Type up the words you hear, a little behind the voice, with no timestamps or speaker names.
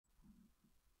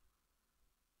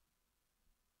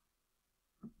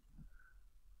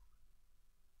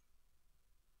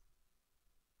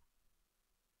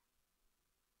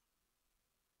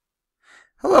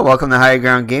Hello, welcome to Higher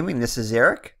Ground Gaming. This is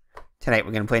Eric. Tonight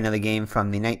we're going to play another game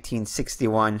from the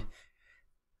 1961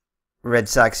 Red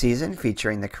Sox season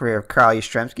featuring the career of Carl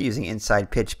Yastrzemski using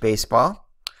inside pitch baseball.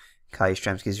 Carl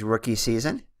Yastrzemski's rookie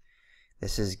season.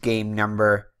 This is game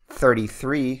number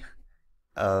 33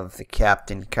 of the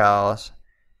Captain Carl's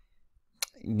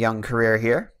young career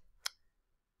here.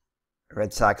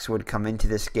 Red Sox would come into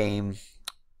this game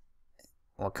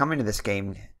with a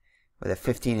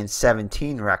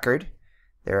 15-17 record.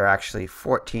 They're actually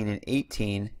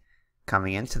 14-18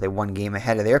 coming in, so they one game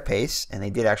ahead of their pace, and they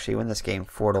did actually win this game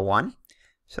 4-1.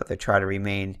 So they try to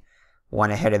remain one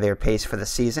ahead of their pace for the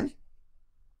season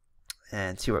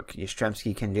and see what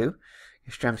Yastrzemski can do.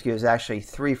 Yastrzemski was actually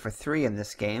 3 for 3 in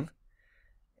this game,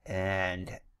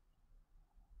 and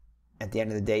at the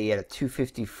end of the day, he had a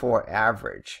 254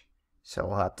 average. So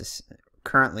we'll have to.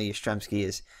 Currently, Yastrzemski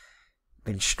has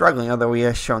been struggling, although he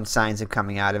has shown signs of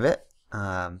coming out of it.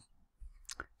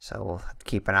 So we'll have to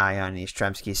keep an eye on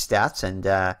Yastrzemski's stats, and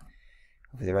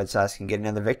hopefully the Red Sox can get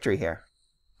another victory here.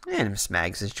 And Miss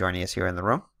Mags is joining us here in the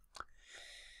room.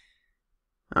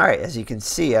 Alright, as you can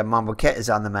see, Monbouquette is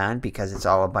on the mound because it's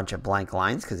all a bunch of blank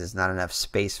lines because there's not enough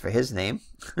space for his name.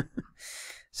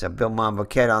 So Bill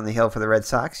Monbouquette on the hill for the Red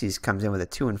Sox. He comes in with a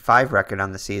 2-5 record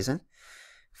on the season.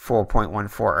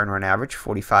 4.14 earned run average,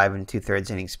 45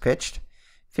 2/3 innings pitched.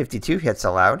 52 hits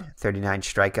allowed, 39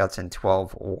 strikeouts, and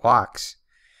 12 walks.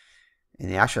 In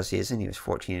the actual season, he was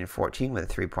 14-14 with a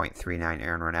 3.39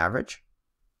 earned run average.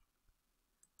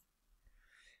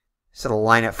 So the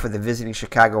lineup for the visiting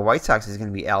Chicago White Sox is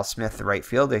going to be Al Smith, the right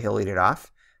fielder. He'll lead it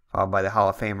off, followed by the Hall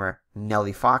of Famer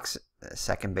Nellie Fox,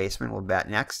 second baseman, will bat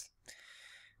next.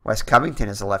 Wes Covington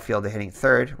is the left fielder hitting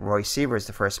third. Roy Sievers,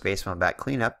 the first baseman, will bat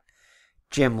cleanup.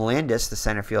 Jim Landis, the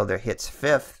center fielder, hits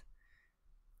fifth.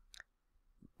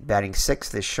 Batting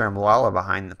sixth is Sherm Lawler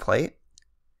behind the plate.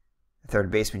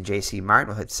 Third baseman J.C. Martin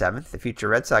will hit seventh. The future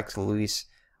Red Sox, Luis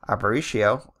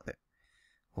Aparicio,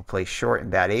 will play short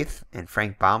and bat eighth. And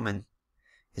Frank Baumann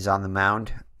is on the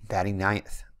mound, batting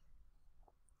ninth.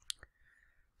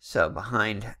 So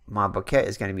behind Monbouquette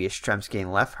is going to be Yastrzemski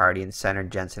in left, Hardy in center,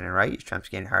 Jensen in right.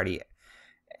 Yastrzemski and Hardy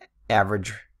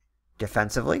average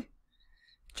defensively.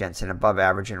 Jensen above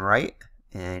average in right,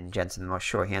 and Jensen the most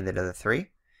short-handed of the three.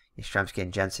 Yastrzemski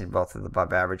and Jensen both with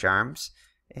above average arms,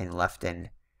 in left and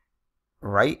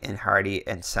right, and Hardy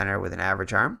and center with an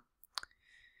average arm.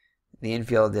 The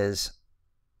infield is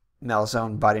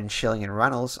Malzone, Budden, Schilling, and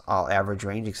Reynolds, all average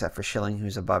range except for Schilling,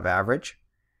 who's above average.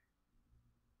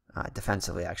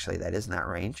 Defensively, actually, that is in that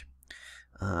range.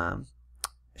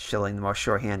 Schilling the most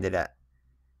short-handed at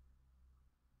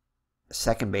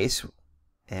second base,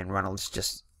 and Reynolds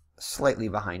just slightly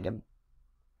behind him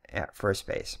at first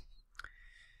base.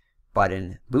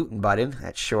 Budden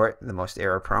at short, the most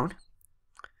error-prone.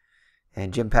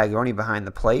 And Jim Pagliarone behind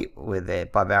the plate with a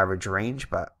above average range,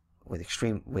 but with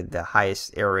the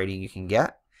highest error rating you can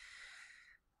get,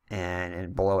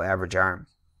 and below average arm.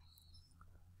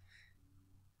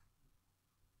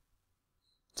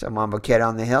 So Monbouquette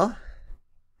on the hill.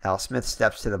 Al Smith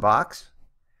steps to the box.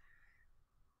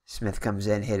 Smith comes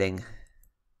in hitting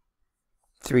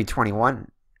 .321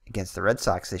 against the Red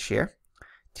Sox this year.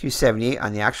 .278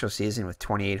 on the actual season with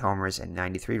 28 homers and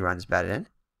 93 runs batted in.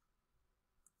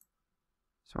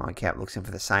 So Monbouquette looks in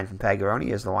for the sign from Pagliarone.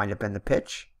 Here's the windup and the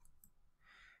pitch.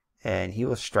 And he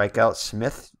will strike out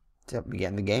Smith to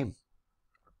begin the game.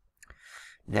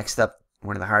 Next up,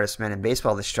 one of the hardest men in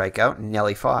baseball to strike out,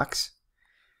 Nellie Fox.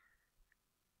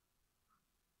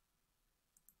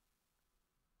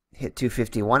 Hit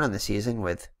 .251 on the season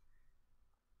with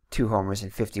 2 homers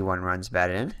and 51 runs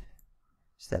batted in.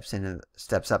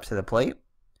 Steps up to the plate.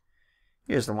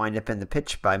 Here's the windup and the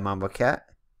pitch by Monbouquette.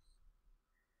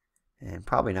 And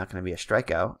probably not going to be a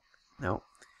strikeout. No.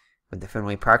 With the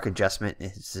Fenway Park adjustment,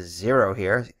 it's a 0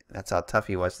 here. That's how tough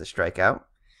he was to strike out.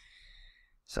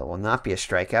 So it will not be a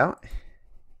strikeout.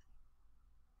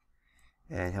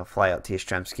 And he'll fly out to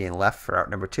Yastrzemski in left for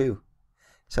out number 2.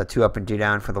 So 2 up and 2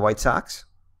 down for the White Sox.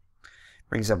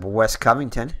 Brings up Wes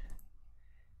Covington.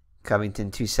 Covington,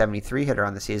 .273 hitter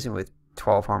on the season with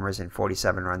 12 homers and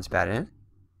 47 runs batted in.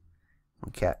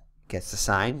 Monbouquette gets the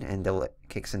sign and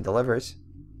kicks and delivers.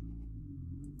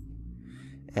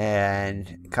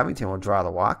 And Covington will draw the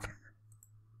walk.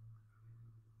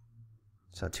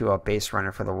 So 2 out base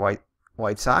runner for the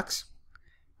White Sox.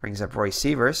 Brings up Roy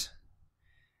Sievers.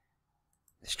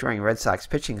 Destroying Red Sox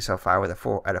pitching so far with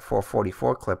at a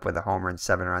 444 clip with a homer and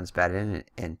 7 runs batted in,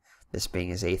 and this being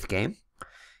his 8th game.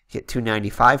 He hit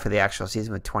 .295 for the actual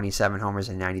season with 27 homers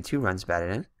and 92 runs batted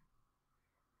in.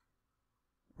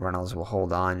 Reynolds will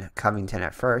hold on Covington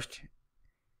at first.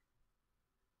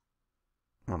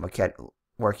 Monbouquette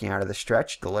working out of the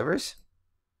stretch, delivers.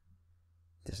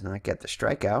 Does not get the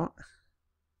strikeout.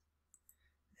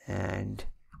 And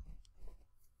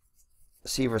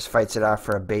Severs fights it off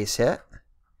for a base hit.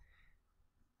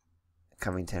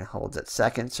 Covington holds at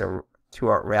second, so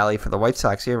 2-out rally for the White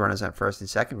Sox here. Runners on first and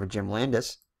second for Jim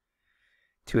Landis.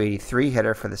 283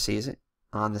 hitter for the season,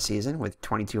 on the season, with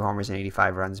 22 homers and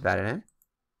 85 runs batted in.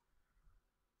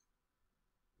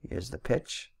 Here's the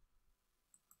pitch.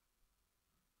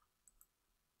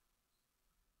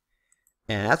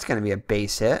 And that's going to be a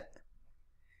base hit.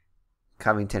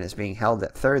 Covington is being held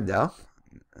at third, though.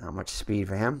 Not much speed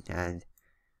for him. And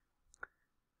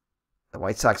the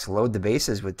White Sox load the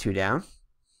bases with 2 down,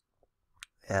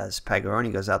 as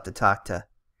Pagaroni goes out to talk to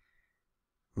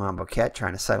Monbouquette,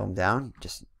 trying to settle him down,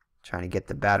 just trying to get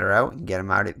the batter out and get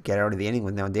out of the inning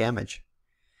with no damage.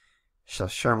 So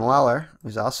Sherm Lawler,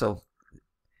 who's also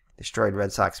destroyed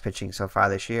Red Sox pitching so far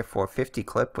this year, 450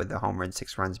 clip with the homer and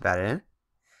 6 runs batted in,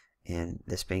 and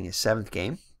this being his 7th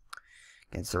game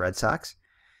against the Red Sox.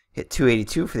 Hit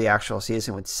 282 for the actual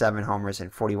season with 7 homers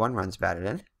and 41 runs batted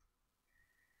in.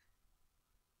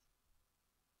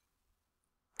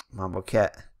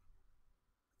 Monbouquette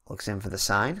looks in for the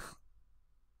sign.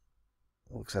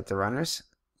 Looks at the runners.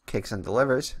 Kicks and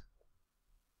delivers.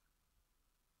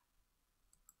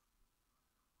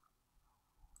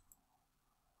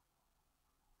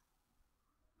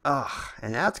 Oh,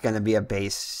 and that's going to be a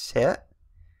base hit.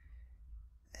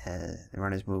 The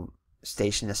runners move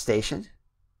station to station.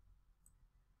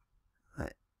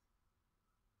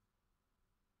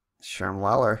 Sherm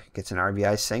Lawler gets an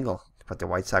RBI single to put the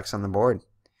White Sox on the board.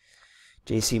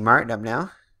 J.C. Martin up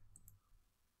now.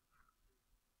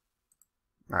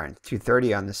 Martin,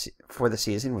 230 for the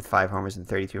season with 5 homers and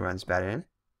 32 runs batted in.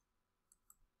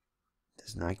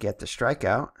 Does not get the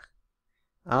strikeout.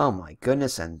 Oh my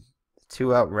goodness, and the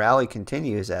 2-out rally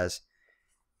continues as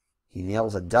he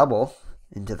nails a double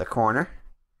into the corner.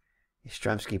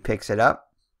 Yastrzemski picks it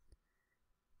up,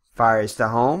 fires to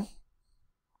home,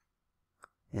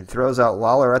 and throws out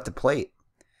Lawler at the plate.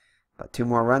 But 2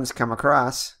 more runs come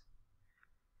across,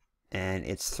 and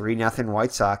it's 3-0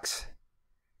 White Sox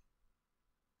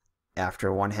after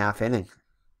 1/2 inning.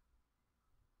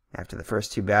 After the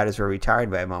first 2 batters were retired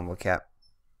by Monbouquette.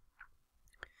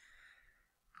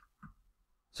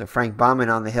 So Frank Baumann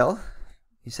on the hill.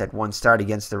 He's had 1 start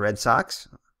against the Red Sox,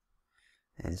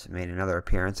 and has made another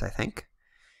appearance, I think.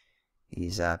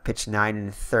 He's pitched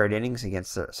 9 1/3 innings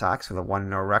against the Sox with a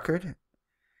 1-0 record.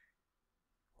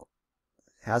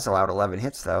 Has allowed 11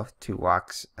 hits, though. 3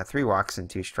 walks and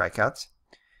 2 strikeouts.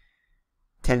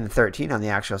 10-13 on the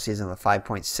actual season with a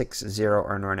 5.60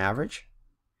 earned run average.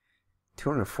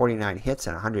 249 hits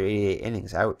and 188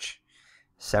 innings. Ouch.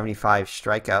 75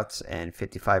 strikeouts and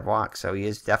 55 walks. So he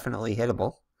is definitely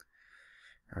hittable.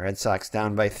 Red Sox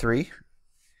down by 3.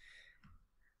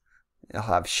 They'll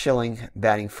have Schilling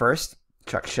batting first.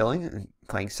 Chuck Schilling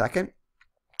playing second.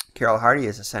 Carroll Hardy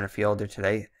is a center fielder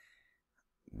today,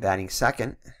 batting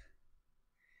second.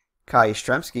 Kyle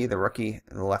Yastrzemski, the rookie,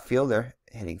 the left fielder,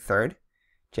 hitting third.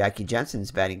 Jackie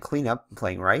Jensen's batting cleanup and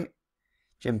playing right.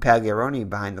 Jim Pagliaroni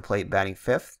behind the plate batting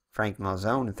 5th. Frank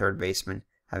Malzone, the third baseman,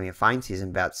 having a fine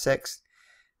season, bats 6th.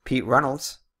 Pete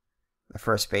Reynolds, the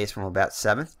first baseman, will bat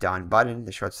 7th. Don Budden,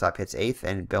 the shortstop, hits 8th.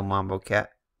 And Bill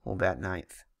Monbouquette will bat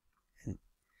 9th.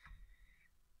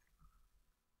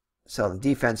 So the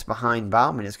defense behind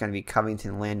Baumann is going to be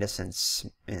Covington, Landis,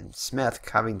 and Smith.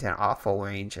 Covington, awful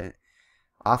range and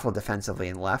awful defensively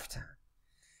in left.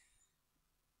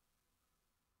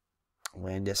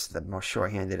 Landis, the most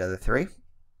short-handed of the 3,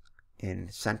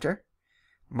 in center.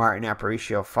 Martin,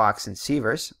 Aparicio, Fox, and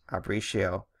Severs.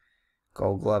 Aparicio,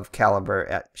 Gold Glove caliber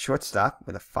at shortstop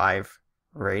with a 5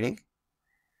 rating.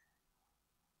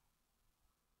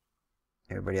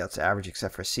 Everybody else average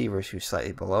except for Severs, who's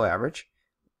slightly below average.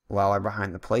 Lawler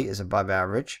behind the plate is above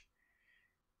average.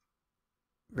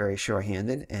 Very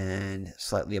short-handed and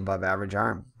slightly above average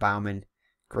arm. Baumann,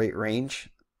 great range,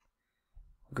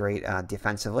 great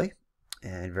defensively,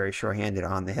 and very short-handed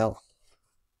on the hill.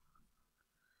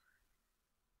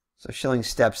 So Schilling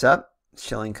steps up.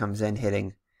 Schilling comes in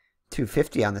hitting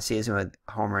 250 on the season with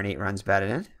a homer and 8 runs batted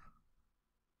in.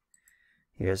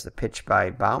 Here's the pitch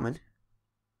by Baumann.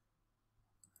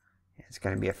 It's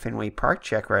going to be a Fenway Park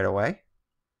check right away.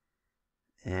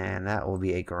 And that will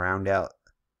be a ground out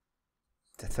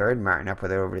to third. Martin up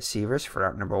with it over to Severs for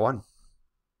out number 1.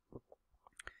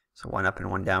 So 1 up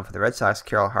and 1 down for the Red Sox.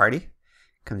 Carroll Hardy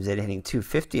comes in hitting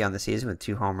 250 on the season with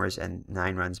 2 homers and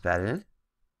 9 runs batted in.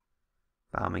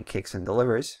 Baumann kicks and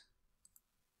delivers.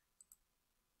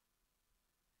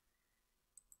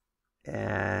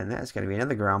 And that's going to be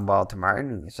another ground ball to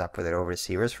Martin, who's up with it over to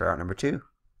Severs for out number 2.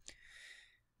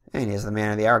 And here's the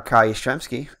man of the hour, Kyle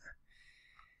Yastrzemski.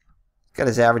 Got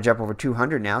his average up over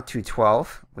 200 now,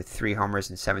 212, with 3 homers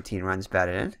and 17 runs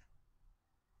batted in.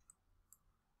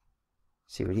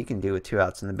 See what he can do with 2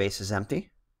 outs and the bases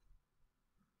empty.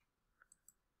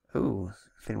 Ooh,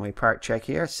 Fenway Park check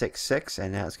here, 6-6,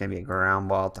 and that's going to be a ground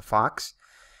ball to Fox.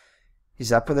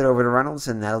 He's up with it over to Reynolds,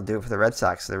 and that'll do it for the Red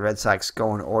Sox. The Red Sox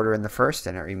go in order in the first,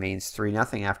 and it remains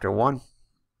 3-0 after 1.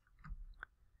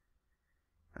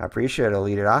 Aparicio to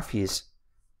lead it off. He's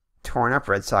torn up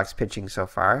Red Sox pitching so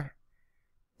far.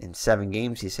 In 7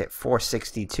 games, he's hit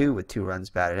 .462 with 2 runs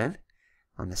batted in.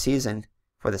 On the season,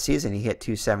 for the season, he hit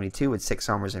 .272 with 6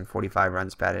 homers and 45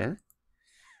 runs batted in.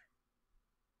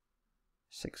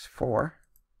 6-4.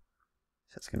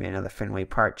 So it's going to be another Fenway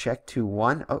Park check.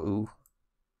 2-1.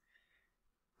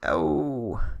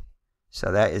 Oh.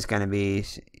 So that is going to be,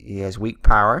 he has weak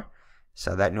power.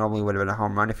 So that normally would have been a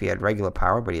home run if he had regular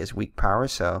power, but he has weak power.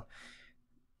 So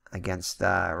against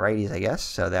righties, I guess.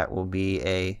 So that will be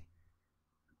a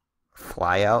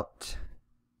fly out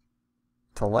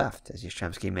to left as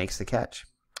Yastrzemski makes the catch.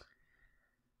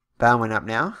 Baumann up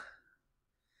now.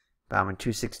 Baumann,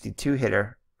 .262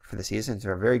 hitter for the season. He's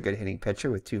a very good hitting pitcher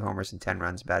with 2 homers and 10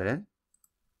 runs batted in.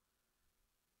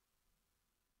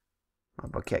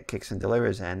 Monbouquette kicks and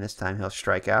delivers, and this time he'll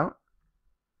strike out.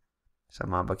 So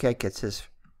Monbouquette gets his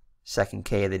second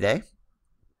K of the day.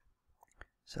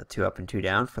 So 2 up and 2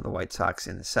 down for the White Sox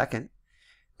in the second.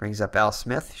 Brings up Al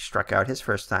Smith. He struck out his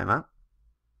first time up.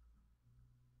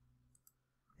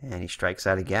 And he strikes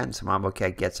out again, so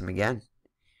Monbouquette gets him again.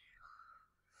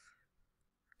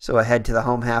 So ahead to the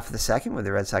home half of the second with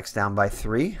the Red Sox down by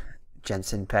 3.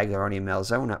 Jensen, Pagliaroni, and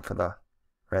Malzone up for the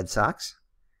Red Sox.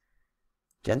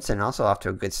 Jensen also off to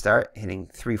a good start, hitting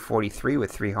 .343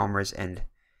 with 3 homers and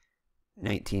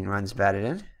 19 runs batted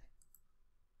in.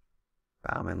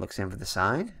 Baumann looks in for the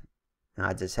sign,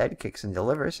 nods his head, kicks and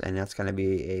delivers, and that's going to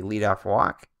be a leadoff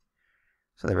walk.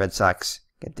 So the Red Sox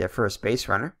get their first base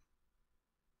runner.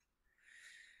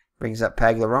 Brings up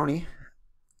Pagliaroni,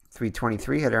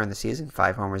 .323 hitter in the season,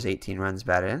 5 homers, 18 runs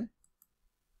batted in.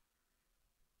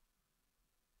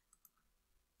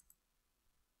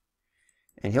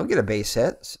 And he'll get a base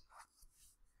hit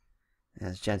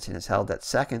as Jensen is held at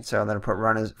second. So that'll put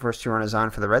first 2 runners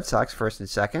on for the Red Sox, first and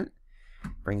second.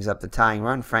 Brings up the tying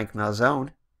run, Frank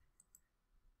Malzone.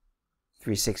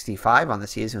 .365 on the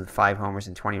season with 5 homers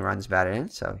and 20 runs batted in.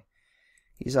 So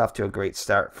he's off to a great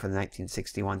start for the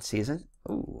 1961 season.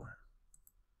 Ooh.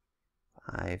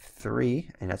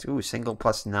 5-3. And that's, single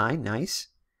plus 9. Nice.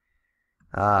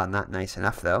 Not nice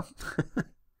enough, though.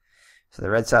 So the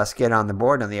Red Sox get on the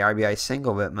board on the RBI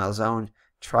single, but Malzone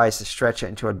tries to stretch it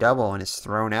into a double and is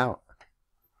thrown out.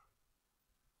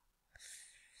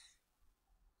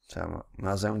 So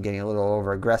Malzone getting a little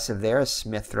over aggressive there as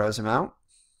Smith throws him out.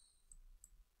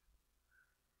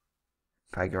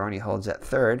 Pagliaroni holds at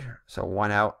third, so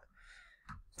 1 out,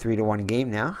 3-1 game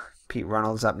now. Pete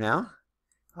Reynolds up now,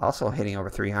 also hitting over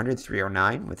 300,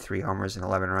 309 with 3 homers and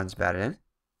 11 runs batted in.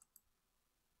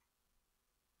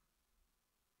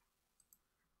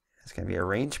 It's going to be a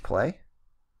range play.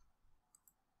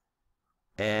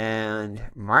 And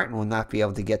Martin will not be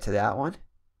able to get to that one.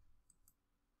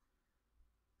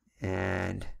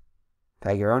 And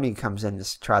Pagliaroni comes in,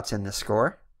 trots in the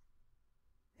score.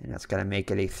 And that's going to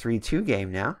make it a 3-2 game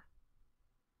now.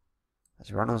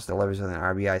 As Reynolds delivers with an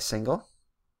RBI single.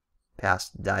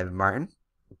 Past the dive of Martin.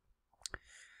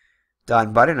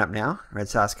 Don Budden up now. Red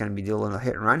Sox going to be doing a little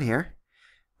hit and run here.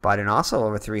 Budden also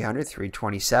over 300,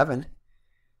 327.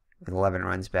 With 11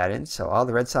 runs batted in. So all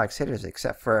the Red Sox hitters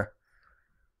except for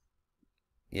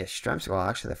Yastrzemski. Well,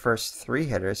 actually the first 3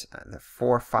 hitters, the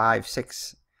 4, 5,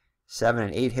 6, 7,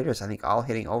 and 8 hitters, I think all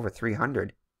hitting over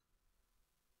 300.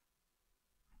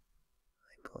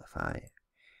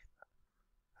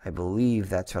 I believe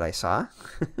that's what I saw.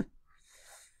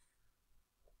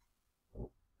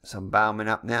 So Baumann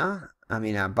up now.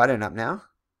 Budden up now.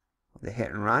 With a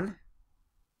hit and run.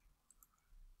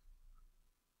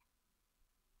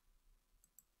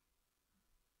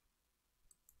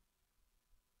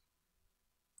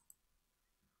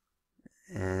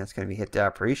 And that's going to be hit to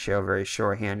Aparicio, very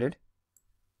sure-handed.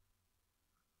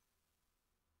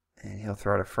 And he'll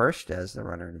throw to first as the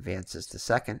runner advances to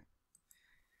second.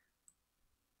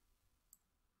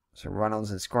 So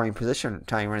Reynolds in scoring position,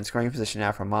 tying run in scoring position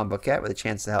now for Monbouquette with a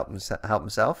chance to help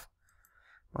himself.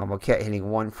 Monbouquette hitting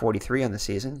 .143 on the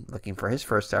season, looking for his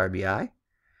first RBI.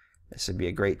 This would be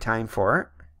a great time for it.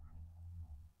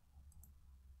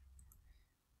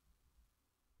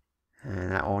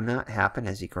 And that will not happen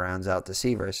as he grounds out to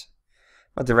Severs.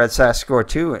 But the Red Sox score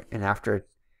 2, and after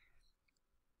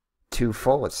 2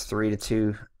 full, it's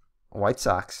 3-2 White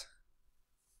Sox.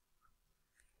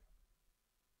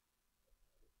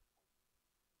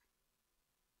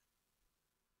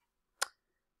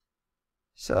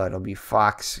 So it'll be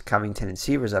Fox, Covington, and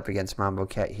Seavers up against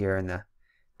Monbouquette here in the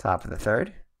top of the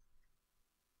third.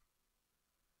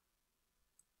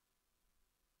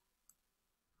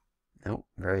 Nope,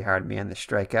 very hard man to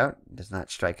strike out. Does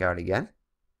not strike out again.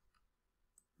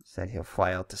 Instead, he'll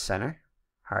fly out to center.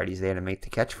 Hardy's there to make the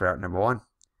catch for out number 1.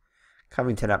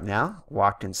 Covington up now.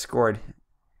 Walked and scored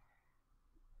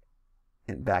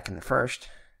back in the first.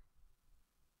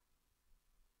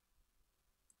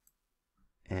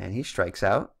 And he strikes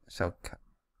out. So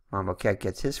Monbouquette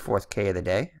gets his 4th K of the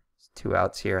day. 2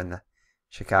 outs here in the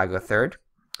Chicago third.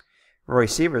 Roy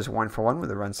Seavers 1 for 1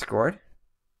 with a run scored.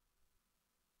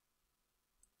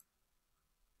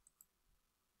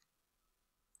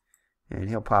 And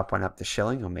he'll pop one up to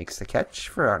Schilling, who makes the catch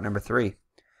for out number 3.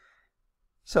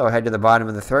 So head to the bottom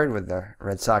of the third with the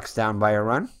Red Sox down by a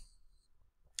run.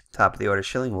 Top of the order,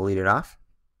 Schilling will lead it off.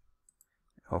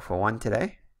 0 for 1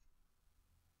 today.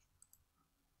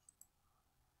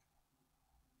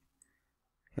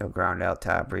 He'll ground out to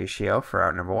Aparicio for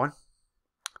out number 1.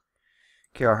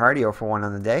 Carroll Hardy 0 for 1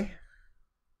 on the day.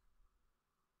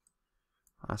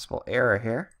 Possible error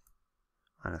here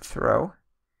on a throw.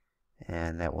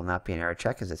 And that will not be an error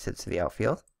check as it hits to the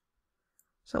outfield.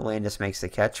 So Landis makes the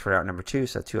catch for out number 2.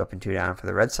 So 2 up and 2 down for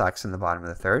the Red Sox in the bottom of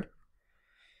the third.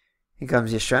 Here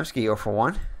comes Yastrzemski 0 for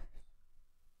 1.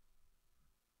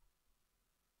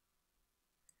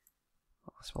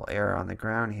 Possible error on the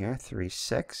ground here.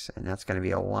 3-6. And that's going to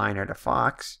be a liner to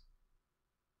Fox.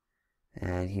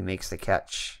 And he makes the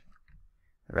catch.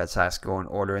 The Red Sox go in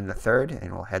order in the third.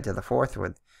 And we'll head to the fourth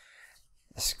with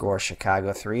the score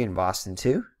Chicago 3 and Boston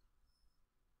 2.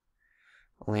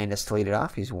 Landis to lead it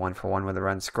off. He's 1 for 1 with a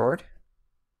run scored.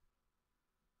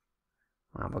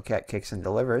 Monbouquette kicks and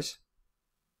delivers.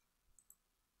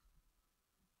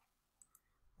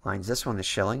 Lines this one to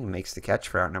Schilling and makes the catch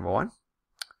for out number 1.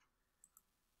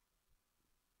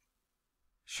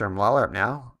 Sherm Lawler up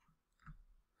now.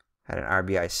 Had an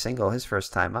RBI single his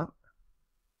first time up.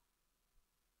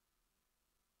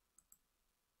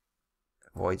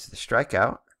 Avoids the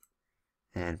strikeout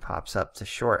and pops up to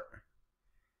short.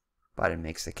 Biden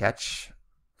makes the catch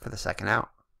for the second out.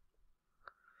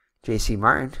 J.C.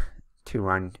 Martin,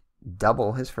 2-run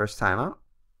double his first time out.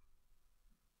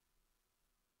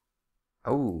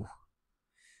 Oh,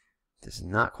 does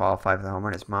not qualify for the home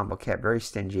run. It's Monbouquette very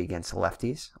stingy against the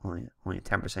lefties. Only a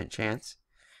 10% chance.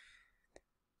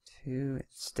 2.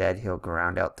 Instead, he'll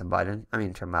ground out to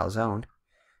Malzone,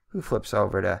 who flips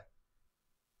over to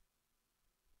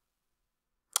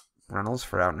Reynolds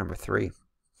for out number 3.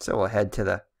 So we'll head to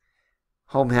the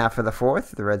home half of the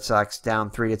fourth. The Red Sox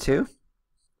down 3-2.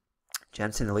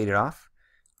 Jensen to lead it off.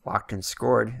 Walked and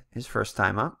scored his first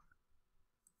time up.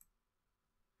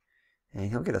 And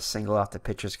he'll get a single off the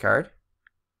pitcher's card.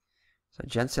 So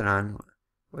Jensen on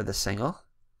with a single.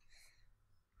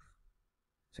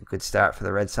 It's a good start for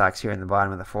the Red Sox here in the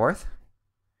bottom of the fourth.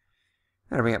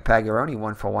 That'll bring up Pagaroni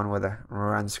 1 for 1 with a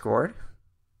run scored.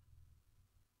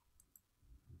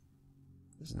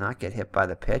 Does not get hit by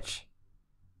the pitch.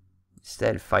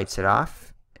 Instead fights it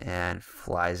off and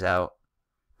flies out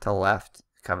to left.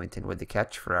 Covington with the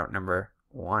catch for out number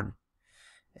 1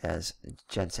 as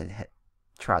Jensen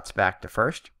trots back to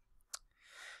first.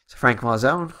 So Frank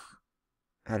Malzone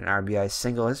had an RBI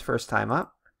single his first time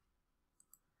up.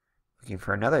 Looking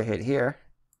for another hit here.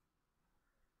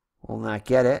 Will not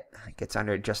get it. Gets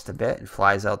under it just a bit and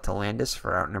flies out to Landis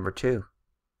for out number 2.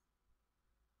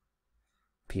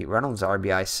 Pete Reynolds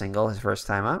RBI single his first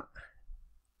time up.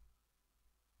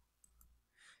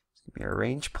 It's going to be a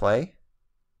range play.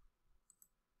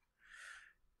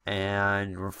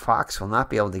 And Fox will not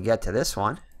be able to get to this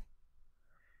one.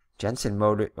 Jensen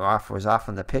was off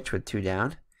on the pitch with 2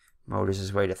 down. Motors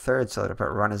his way to third, so they'll put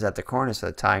runners at the corner, so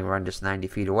the tying run just 90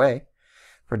 feet away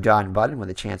for John Budden with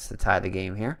a chance to tie the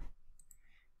game here.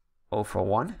 0 for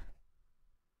 1.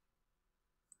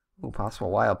 Ooh, possible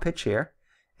wild pitch here.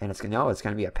 And it's going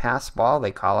to be a pass ball.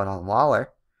 They call it on Lawler.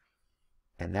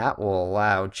 And that will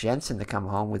allow Jensen to come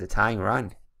home with a tying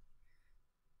run.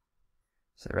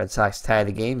 So the Red Sox tie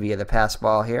the game via the pass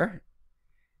ball here.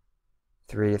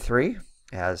 3-3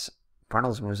 as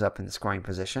Reynolds moves up in the scoring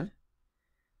position.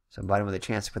 So Budden with a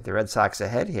chance to put the Red Sox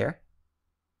ahead here.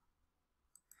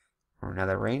 For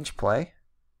another range play.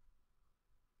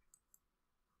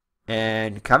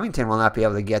 And Covington will not be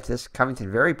able to get this.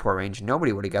 Covington, very poor range.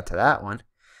 Nobody would have got to that one.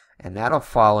 And that'll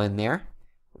fall in there.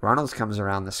 Reynolds comes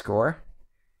around the score.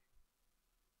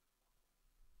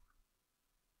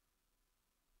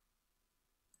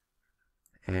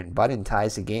 And Budden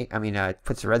ties the game.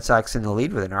 Puts the Red Sox in the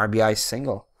lead with an RBI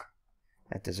single.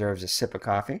 That deserves a sip of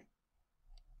coffee.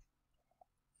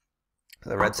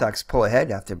 The Red Sox pull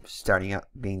ahead after starting out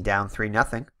being down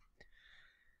 3-0.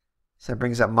 So it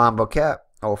brings up Monbouquette,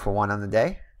 0 for 1 on the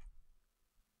day.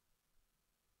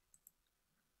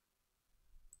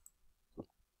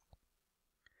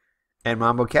 And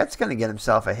Monbouquette's going to get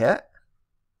himself a hit.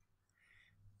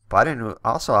 Budden,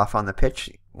 also off on the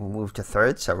pitch, will move to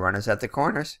third, so runners at the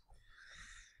corners.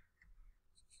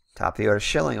 Top of the order,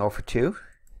 Schilling, 0 for 2.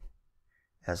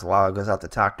 As Lala goes out to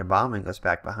talk to Baumann, goes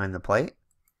back behind the plate.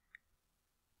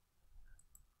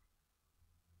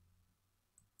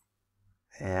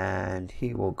 And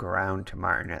he will ground to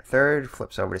Martin at third,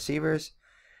 flips over to Severs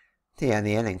to end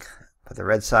the inning. But the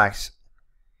Red Sox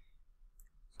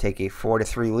take a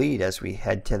 4-3 lead as we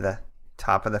head to the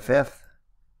top of the fifth.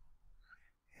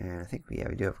 And I think we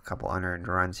do have a couple unearned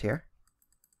runs here.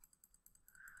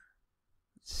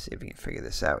 Let's see if we can figure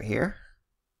this out here.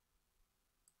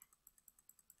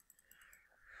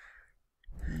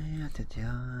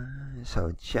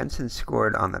 So Jensen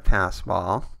scored on the pass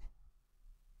ball.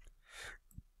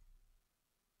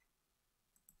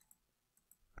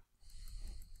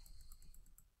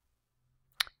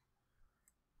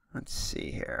 Let's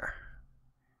see here.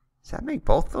 Does that make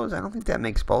both those? I don't think that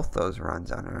makes both those runs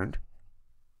unearned.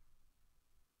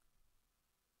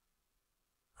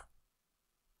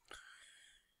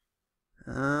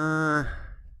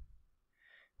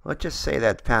 Let's just say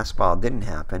that pass ball didn't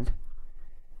happen.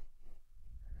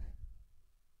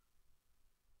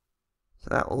 So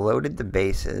that loaded the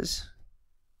bases.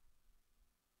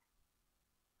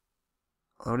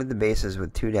 Loaded the bases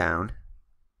with 2 down.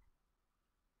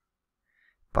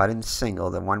 Budden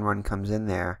singled, and 1 run comes in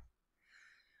there.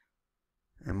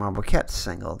 And Monbouquette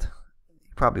singled. He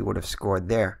probably would have scored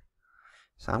there.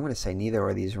 So I'm going to say neither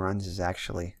of these runs is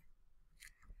actually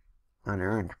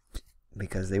unearned,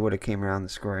 because they would have came around the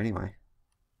score anyway.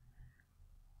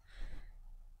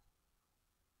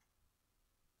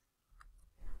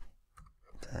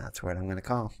 So that's what I'm going to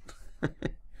call.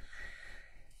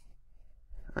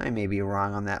 I may be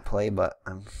wrong on that play, but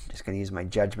I'm just going to use my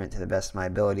judgment to the best of my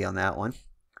ability on that one.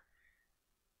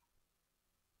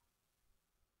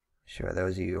 Sure,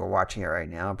 those of you who are watching it right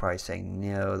now are probably saying,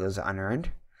 no, those are unearned.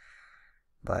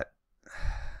 But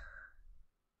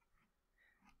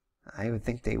I would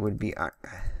think they would be,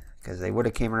 because they would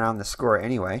have came around the score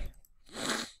anyway.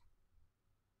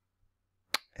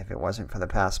 If it wasn't for the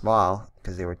pass ball,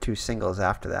 because there were 2 singles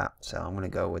after that. So I'm going to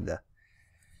go with the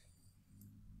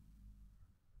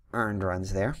earned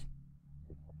runs there.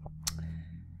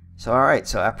 So, all right,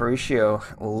 so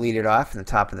Aparicio will lead it off in the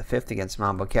top of the 5th against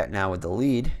Monbouquette now with the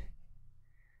lead.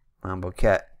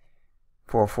 Monbouquette,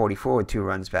 444 with 2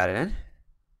 runs batted in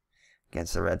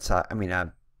against the Red Sox.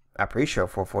 Aparicio,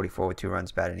 444 with 2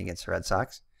 runs batted in against the Red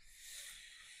Sox.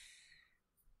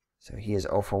 So he is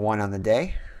 0 for 1 on the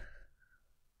day.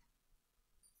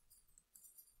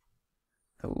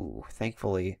 Ooh,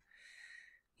 thankfully,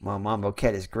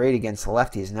 Monbouquette is great against the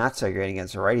lefties, not so great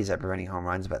against the righties at preventing home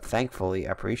runs, but thankfully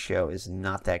Aparicio is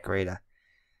not that great.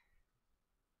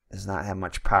 Does not have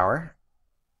much power.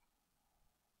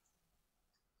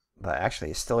 But actually,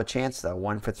 it's still a chance, though.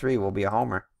 1 for 3 will be a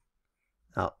homer.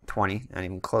 Oh, 20. Not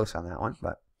even close on that one,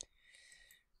 but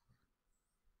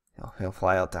he'll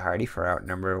fly out to Hardy for out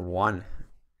number 1.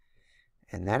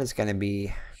 And that is going to be...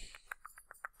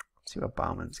 Let's see what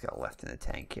Baumann's got left in the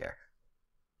tank here.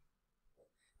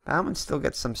 Baumann still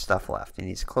gets some stuff left, and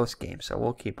he's a close game, so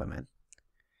we'll keep him in.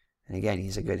 And again,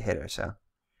 he's a good hitter, so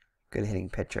good hitting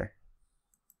pitcher.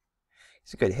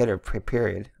 He's a good hitter,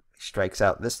 period. He strikes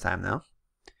out this time, though.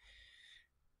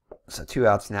 So 2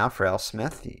 outs now for L.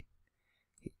 Smith. He's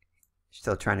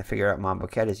still trying to figure out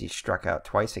Monbouquette as he struck out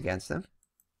twice against him.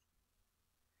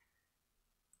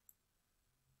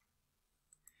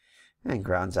 And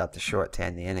grounds out to short to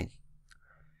end the inning.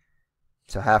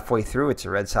 So halfway through, it's the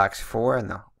Red Sox 4 and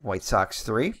the White Sox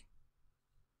 3.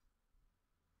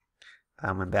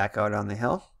 Baumann back out on the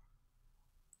hill.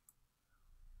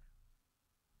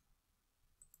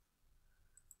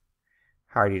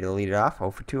 Hardy to lead it off,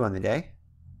 0 for 2 on the day.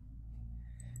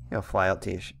 He'll fly out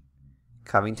to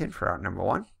Covington for out number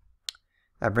 1.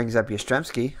 That brings up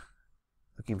Yastrzemski,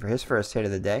 looking for his first hit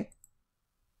of the day.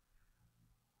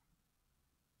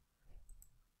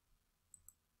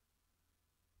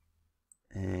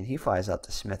 And he flies out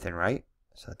to Smith and right.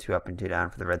 So 2 up and 2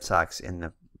 down for the Red Sox in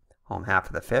the home half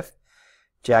of the 5th.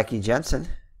 Jackie Jensen,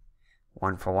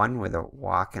 1 for 1 with a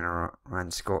walk and a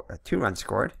 2 runs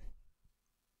scored.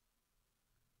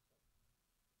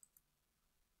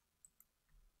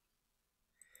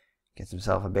 Gets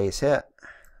himself a base hit.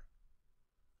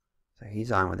 So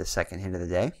he's on with his second hit of the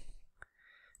day.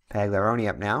 Pagliarone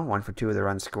up now, 1 for 2 with a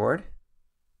run scored.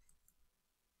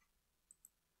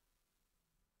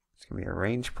 It's going to be a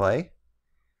range play.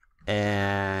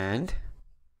 And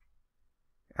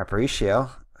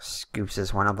Aparicio scoops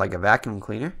this one up like a vacuum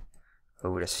cleaner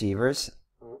over to Severs,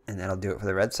 and that'll do it for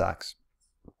the Red Sox.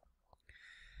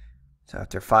 So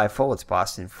after 5 full, it's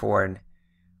Boston 4 and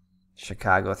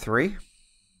Chicago 3.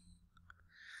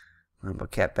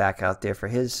 Monbouquette back out there for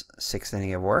his 6th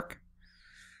inning of work.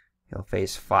 He'll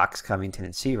face Fox, Covington,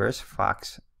 and Severs.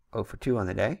 Fox 0 for 2 on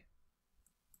the day.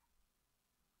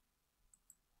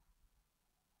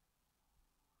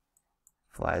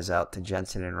 Flies out to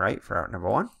Jensen and Wright for out number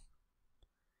 1.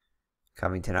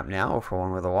 Covington up now, 0 for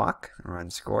 1 with a walk. Run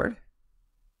scored.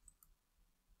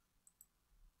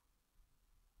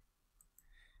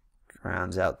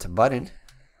 Grounds out to Budden.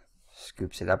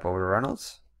 Scoops it up over to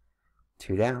Reynolds.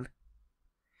 2 down.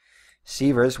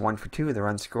 Severs 1 for 2 with a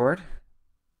run scored.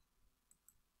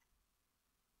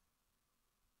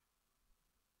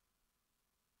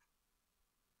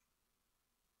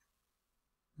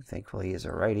 Thankfully, he is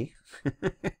a righty.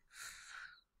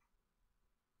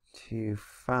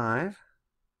 2-5.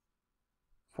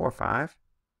 4-5.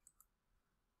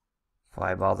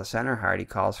 Fly ball to center. Hardy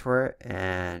calls for it,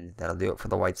 and that'll do it for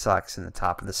the White Sox in the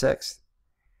top of the 6th.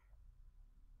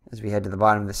 As we head to the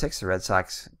bottom of the 6th, the Red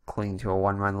Sox cling to a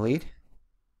 1-run lead.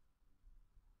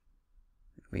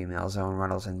 We Malzone,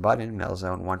 Reynolds, and Budden.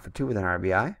 Malzone 1 for 2 with an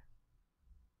RBI.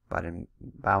 Budden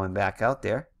bowing back out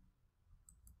there.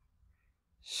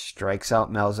 Strikes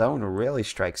out Malzone, who really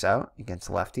strikes out against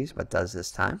lefties, but does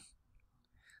this time.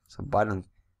 So Budden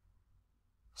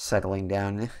settling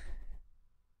down.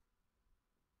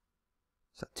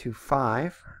 So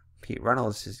 2-5. Pete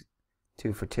Reynolds is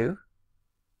 2 for 2.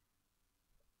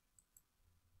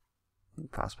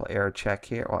 Possible error check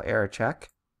here. Well, error check.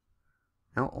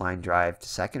 No, line drive to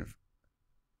second.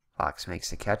 Fox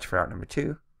makes the catch for out number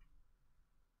 2.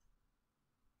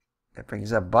 That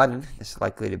brings up Budden. This is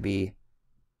likely to be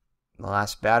the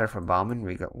last batter for Baumann,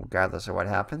 regardless of what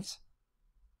happens.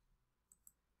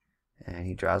 And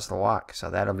he draws the walk.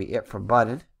 So that'll be it for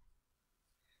Budden.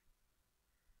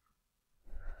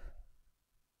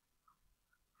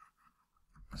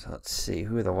 So let's see,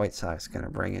 who are the White Sox going to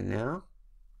bring in now?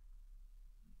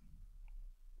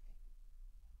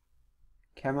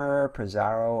 Kemmerer,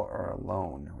 Pizarro, or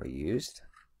Alone were used.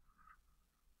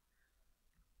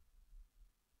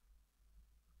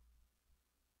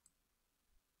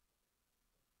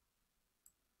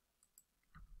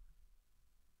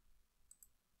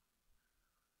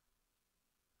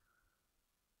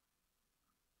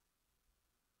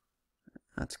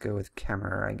 Let's go with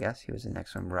Kemmerer, I guess. He was the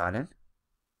next one brought in.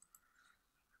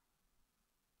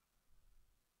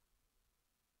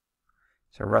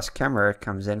 So Russ Kemmerer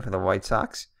comes in for the White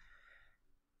Sox.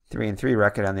 3-3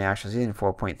 record on the actual season,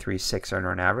 4.36 earned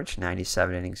run average,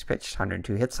 97 innings pitched,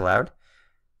 102 hits allowed,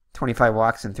 25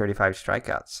 walks, and 35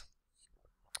 strikeouts.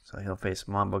 So he'll face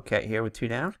Monbouquette here with 2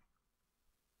 down.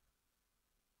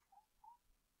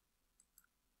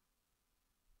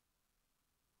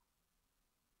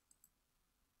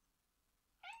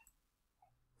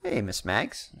 Hey, Miss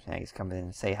Mags. Mags coming in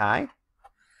and say hi.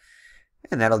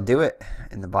 And that'll do it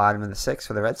in the bottom of the 6th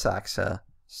for the Red Sox.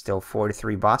 Still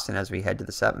 4-3 Boston as we head to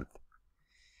the 7th.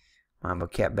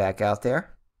 Monbouquette back out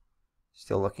there.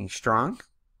 Still looking strong.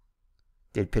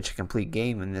 Did pitch a complete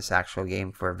game in this actual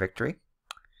game for a victory.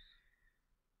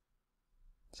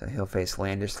 So he'll face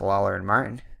Landis, Lawler, and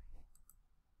Martin.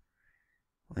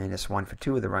 Landis 1 for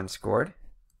 2 with a run scored.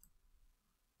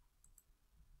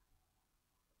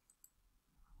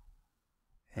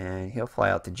 And he'll fly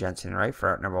out to Jensen Wright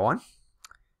for out number 1.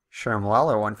 Sherm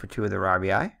Lawler 1 for 2 with a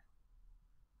RBI.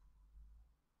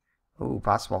 Ooh,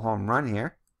 possible home run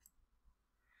here.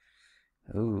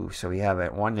 Ooh, so we have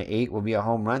it 1-8 will be a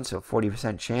home run, so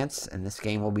 40% chance, and this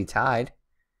game will be tied.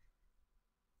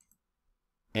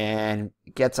 And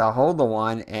gets a hold of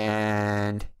one,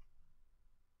 and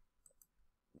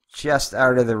just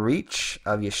out of the reach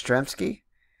of Yastrzemski.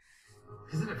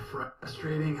 Isn't it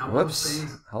frustrating how Whoops. most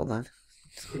things Hold on.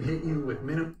 can hit you with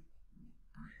minimum?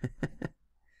 I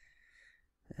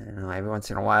don't know, every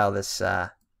once in a while this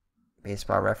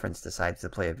baseball reference decides to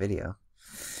play a video.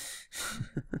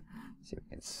 See if we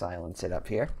can silence it up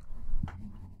here.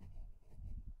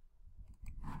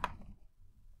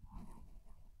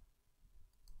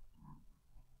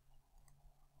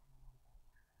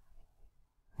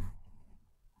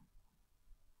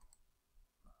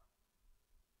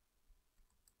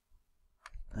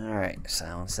 Alright,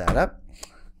 silence that up.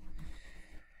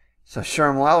 So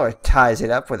Sherm Lawler ties it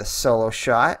up with a solo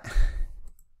shot.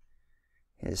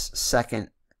 His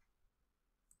second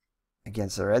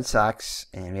against the Red Sox.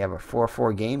 And we have a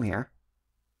 4-4 game here.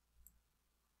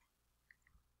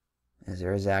 As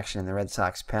there is action in the Red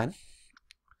Sox pen.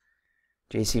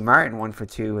 J.C. Martin 1 for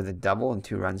 2 with a double and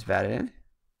 2 runs batted in.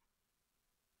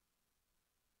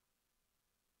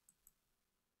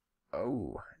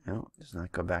 Oh, no, does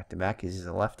not go back to back. He's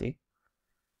a lefty.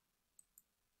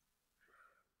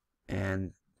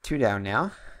 And 2 down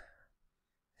now.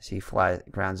 As he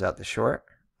grounds out the short.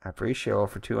 Aparicio 0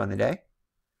 for 2 on the day.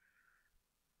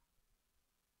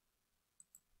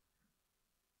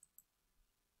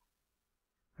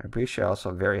 Aparicio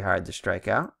also very hard to strike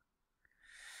out.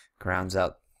 Grounds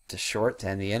out to short to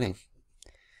end the inning.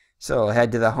 So we'll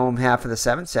head to the home half of the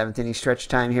seventh inning stretch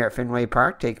time here at Fenway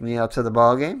Park. Take me out to the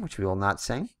ball game, which we will not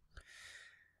sing.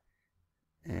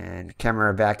 And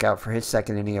Kemmerer back out for his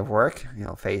second inning of work.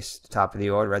 He'll face the top of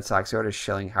the order, Red Sox order,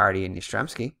 Schilling, Hardy, and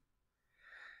Yastrzemski.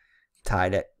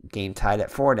 Game tied at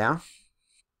 4 now.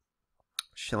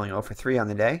 Schilling 0 for 3 on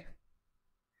the day.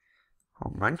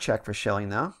 Home run check for Schilling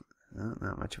though. No,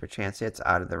 not much of a chance here. It's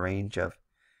out of the range of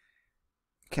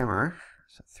Kemmerer.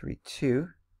 So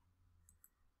 3-2.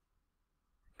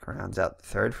 Grounds out the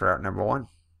third for out number 1.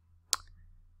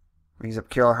 Brings up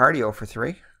Carroll Hardy 0 for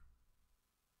 3.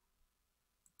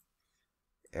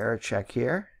 Error check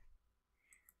here.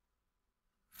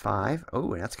 5.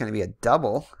 Oh, and that's going to be a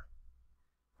double.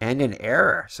 And an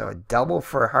error. So a double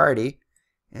for Hardy.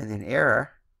 And an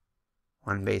error.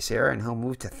 1 base error. And he'll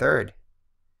move to third.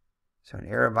 So an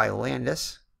error by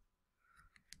Landis.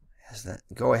 Has the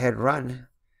go-ahead run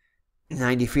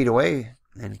 90 feet away.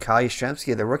 And Kyle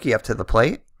Yastrzemski, the rookie, up to the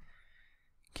plate.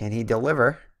 Can he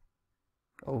deliver?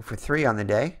 0 for 3 on the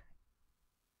day.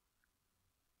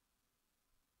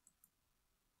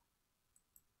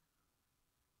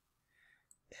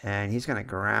 And he's going to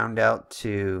ground out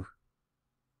to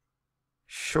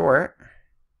short.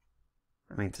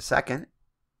 To second.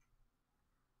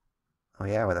 Oh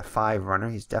yeah, with a 5 runner,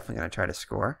 he's definitely going to try to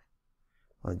score.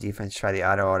 Will the defense try the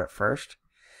auto out at first?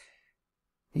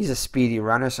 He's a speedy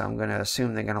runner, so I'm going to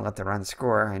assume they're going to let the run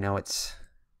score. I know it's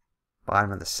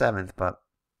bottom of the 7th, but...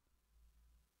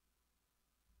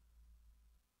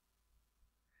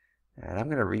 Alright, I'm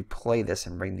going to replay this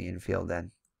and bring the infield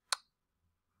in.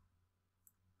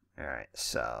 Alright,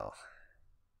 so...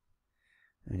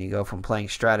 when you go from playing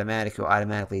Stratomatic, who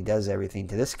automatically does everything,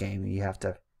 to this game, you have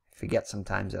to forget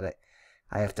sometimes that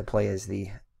I have to play as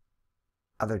the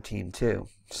other team too.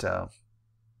 So...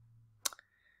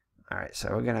 Alright, so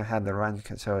we're going to have the run,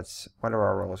 so it's, what are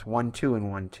our rolls? 1-2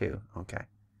 and 1-2. Okay.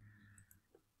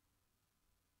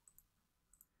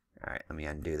 Alright, let me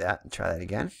undo that and try that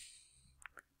again.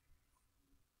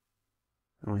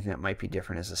 The only thing that might be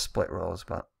different is the split rolls,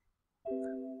 but...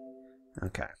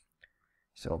 Okay.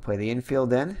 So we'll play the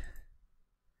infield in.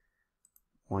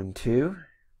 1-2.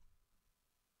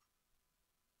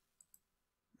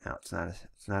 No, it's not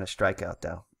a strikeout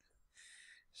though.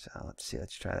 So let's see,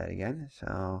 let's try that again.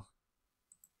 So...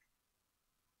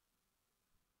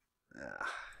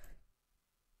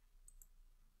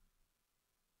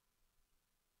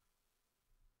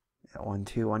 1-2,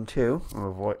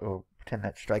 1-2. We'll pretend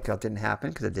that strikeout didn't happen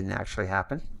because it didn't actually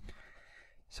happen.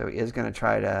 So he is going to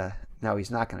try to... No,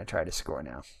 he's not going to try to score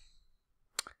now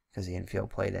because the infield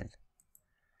played in.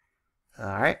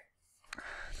 Alright.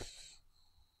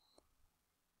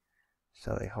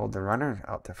 So they hold the runner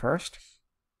out to first.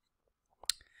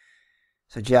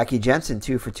 So Jackie Jensen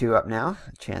 2 for 2 up now.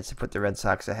 A chance to put the Red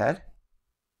Sox ahead.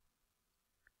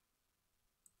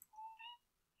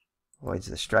 Avoids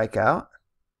the strikeout.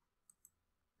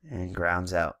 And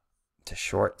grounds out to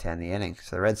short to end the inning.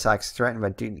 So the Red Sox threaten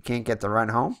but can't get the run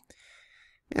home.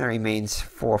 And it remains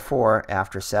 4-4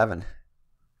 after 7.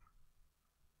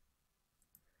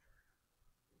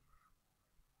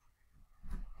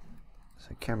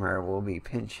 So Kemmerer will be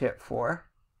pinch hit for.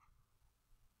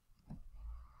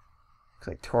 Looks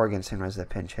like Torgensen was the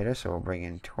pinch hitter, so we'll bring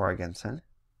in Torgensen.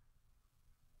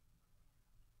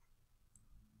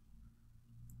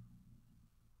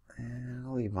 And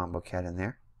I'll leave Monbouquette in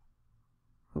there.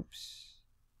 Oops.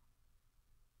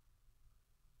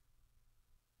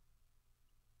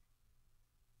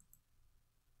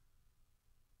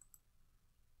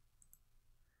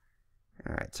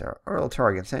 Alright, so Earl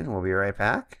Torgensen, we'll be right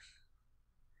back.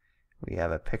 We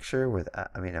have a picture with,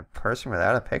 a person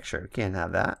without a picture. We can't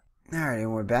have that. Alright,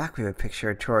 and we're back. We have a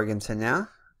picture of Torgensen now.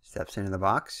 Steps into the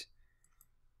box.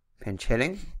 Pinch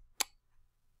hitting.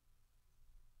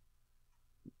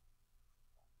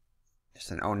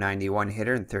 Just an 091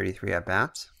 hitter and 33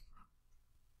 at-bats.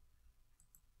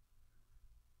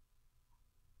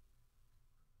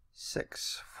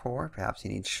 6-4. Perhaps he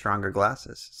needs stronger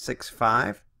glasses.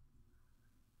 6-5.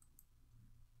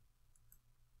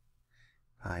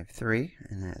 5-3.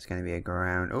 And that's going to be a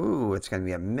ground. Ooh, it's going to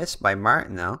be a miss by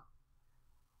Martin, though.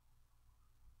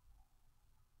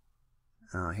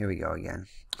 Oh, here we go again.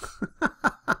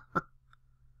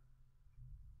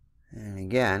 And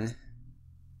again,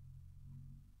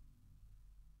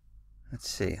 let's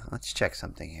see. Let's check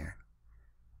something here.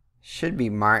 Should be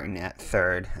Martin at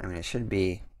third. I mean, it should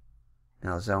be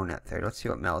Malzone at third. Let's see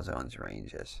what Malzone's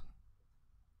range is.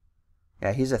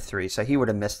 Yeah, he's a 3, so he would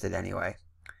have missed it anyway.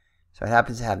 So it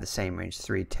happens to have the same range,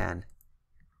 3-10.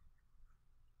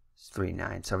 It's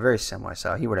 3-9, so very similar.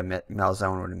 So he would have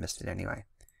Malzone would have missed it anyway.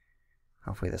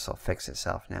 Hopefully this will fix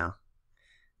itself now.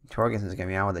 Torgenson's going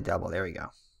to be out with a double. There we go.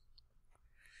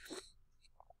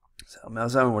 So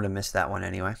Malzone would have missed that one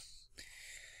anyway.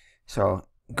 So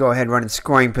go ahead, run in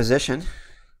scoring position.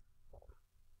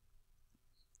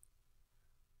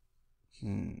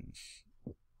 I'm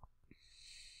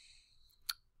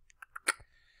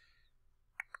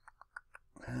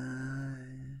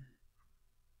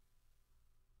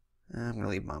going to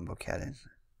leave Monbouquette in.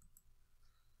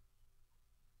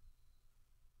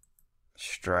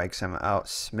 Strikes him out.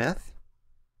 Smith.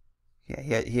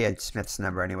 Yeah, he had Smith's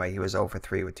number anyway. He was 0 for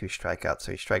 3 with 2 strikeouts,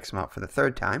 so he strikes him out for the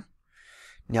 3rd time.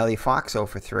 Nellie Fox 0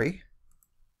 for 3.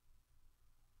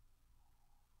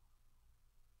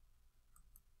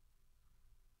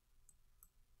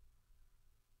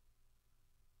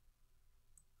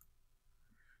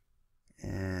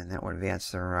 And that would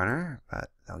advance the runner,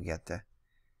 but they'll get the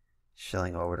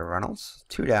Schilling over to Reynolds.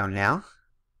 2 down now.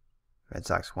 Red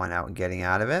Sox 1 out and getting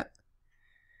out of it.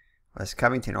 Wes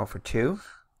Covington 0 for 2.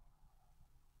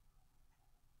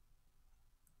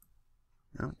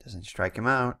 No, doesn't strike him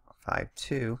out.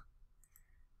 5-2.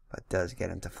 But does get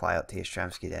him to fly out to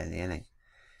Yastrzemski to end the inning.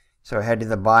 So we're headed to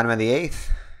the bottom of the 8th.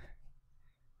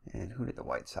 And who did the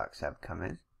White Sox have come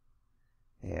in?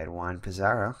 They had Juan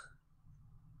Pizarro.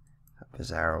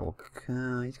 Pizarro,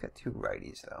 he's got 2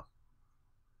 righties though.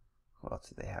 Who else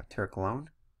did they have? Turk Lone.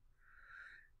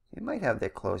 They might have their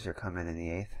closer come in the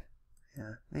 8th.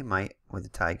 Yeah, they might with the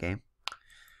tie game.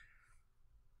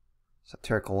 So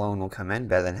Turk alone will come in,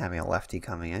 better than having a lefty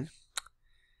coming in.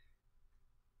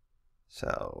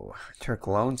 So Turk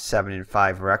alone,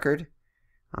 7-5 record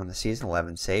on the season,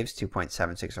 11 saves,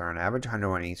 2.76 on average,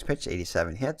 101 innings pitched,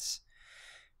 87 hits,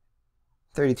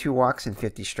 32 walks, and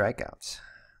 50 strikeouts.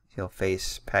 He'll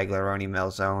face Pagliarone,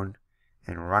 Malzone,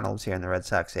 and Reynolds here in the Red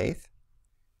Sox 8th.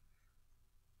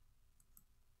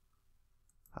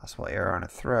 Possible error on a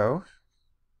throw.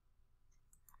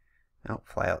 Nope,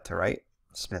 fly out to right.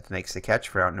 Smith makes the catch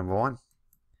for out number 1.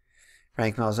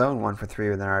 Frank Malzone 1 for 3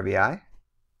 with an RBI.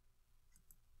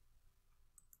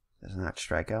 Does not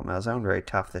strike out. Malzone very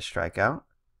tough to strike out.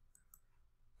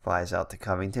 Flies out to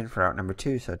Covington for out number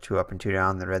 2. So 2 up and 2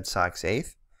 down the Red Sox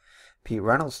 8th. Pete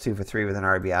Reynolds 2 for 3 with an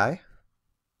RBI.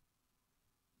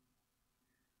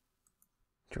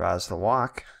 Draws the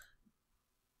walk.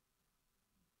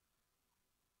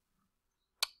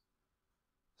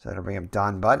 So that'll bring up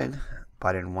Don Budden.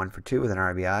 Budden 1 for 2 with an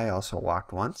RBI. Also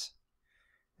walked once.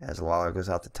 As Lawler goes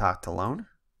out to talk to Lone.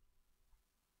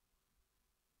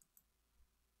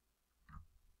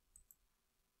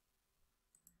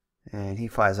 And he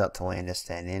flies out to Landis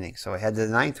to end the inning. So we head to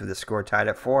the 9th with the score tied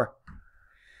at 4.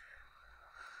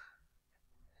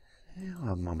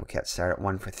 Well, Monbouquette start at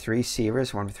 1 for 3.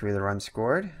 Severs 1 for 3 of the runs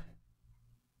scored.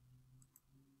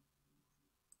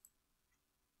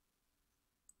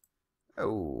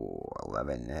 Oh,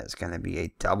 11 is going to be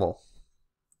a double.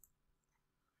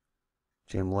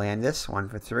 Jim Landis 1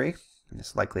 for 3. And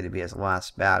it's likely to be his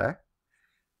last batter.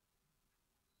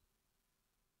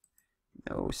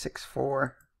 No,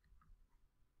 6-4.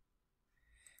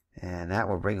 And that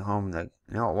will bring home the...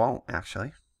 No, it won't,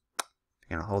 actually.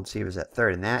 They're going to hold Severs at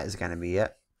 3rd, and that is going to be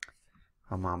it.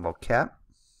 Monbouquette.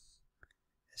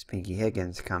 As Pinky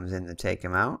Higgins comes in to take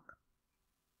him out.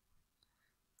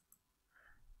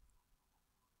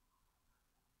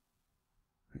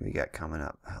 What do we got coming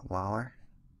up? Lawler.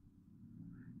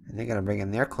 And they're going to bring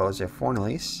in their closer,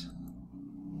 Fornellis.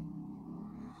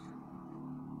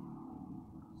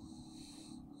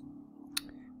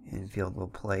 Infield will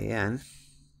play in.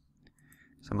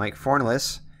 So Mike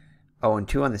Fornellis,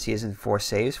 0-2 on the season, 4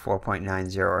 saves,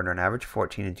 4.90 earned on average,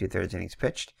 14 2/3 innings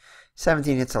pitched,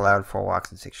 17 hits allowed, 4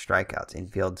 walks, and 6 strikeouts.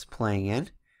 Infield's playing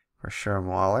in for Sherm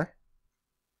Lawler.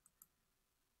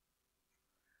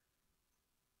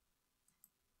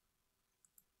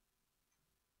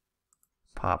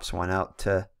 Pops one out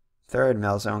to 3rd.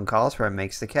 Malzone calls for it,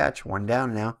 makes the catch. 1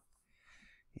 down now.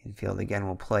 Infield again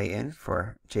will play in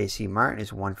for J.C. Martin,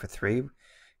 who's 1 for 3.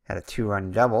 Had a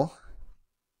 2-run double.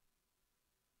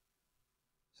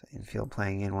 So infield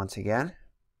playing in once again.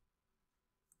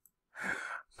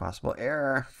 Possible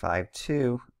error.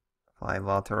 5-2. Fly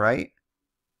ball to right.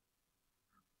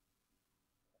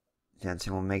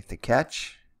 Jensen will make the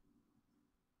catch.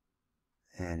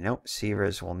 And nope,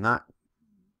 Severs will not.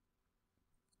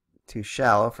 Too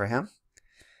shallow for him.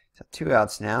 So 2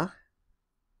 outs now.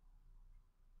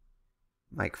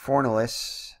 Mike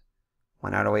Fornalis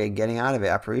went out away getting out of it.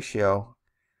 Aparicio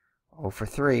 0 for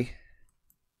 3.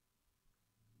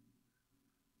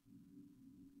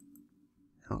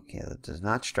 Okay, that does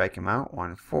not strike him out.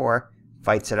 1-4.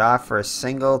 Fights it off for a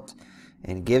single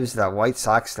and gives the White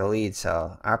Sox the lead.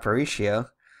 So Aparicio,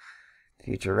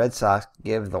 future Red Sox,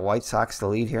 give the White Sox the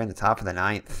lead here in the top of the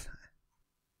 9th.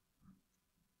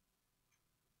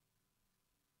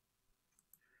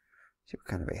 See what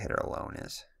kind of a hitter Alone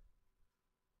is.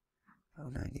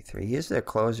 0.93. He is their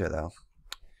closer, though.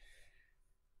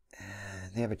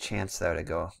 They have a chance, though, to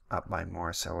go up by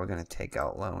more, so we're going to take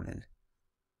out Lone and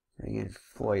bring in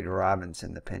Floyd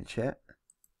Robinson to pinch hit.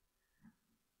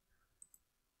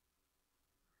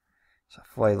 So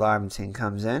Floyd Robinson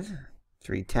comes in.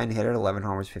 310 hitter, 11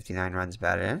 homers, 59 runs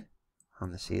batted in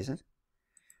on the season.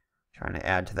 Trying to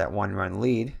add to that 1-run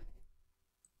lead.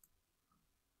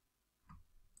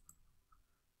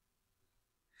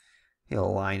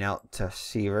 He'll line out to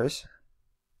Severs.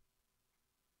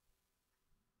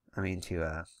 I mean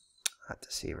not to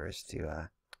Severs, to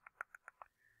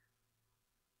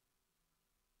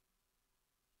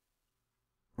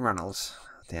Reynolds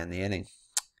at the end of the inning.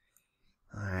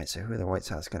 Alright, so who are the White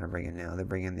Sox going to bring in now? They're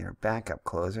bringing their backup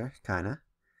closer, kind of.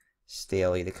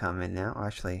 Staley to come in now.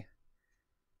 Actually,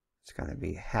 it's going to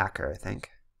be Hacker, I think.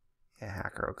 Yeah,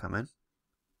 Hacker will come in.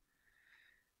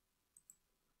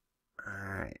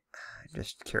 Alright, I'm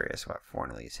just curious what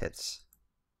Fornelli's hits.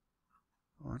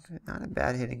 Well, not a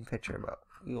bad hitting pitcher, but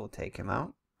we will take him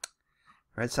out.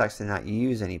 Red Sox did not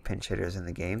use any pinch hitters in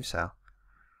the game, so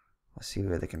we'll see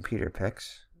where the computer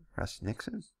picks. Russ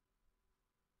Nixon.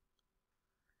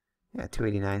 Yeah,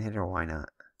 289 hitter, why not?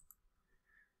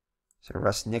 So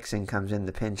Russ Nixon comes in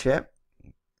to pinch hit.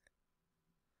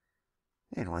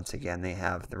 And once again, they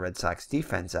have the Red Sox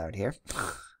defense out here.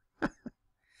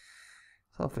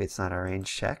 So hopefully it's not a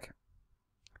range check.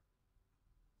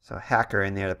 So Hacker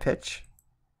in there to pitch.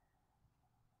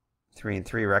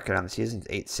 3-3 record on the season.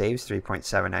 8 saves,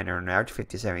 3.79 earned average,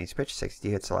 57 innings pitched, 60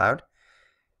 hits allowed.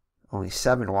 Only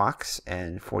 7 walks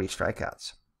and 40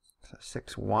 strikeouts. So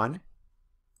 6-1.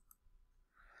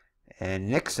 And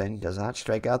Nixon does not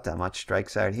strike out that much.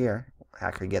 Strikes out here.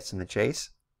 Hacker gets in the chase.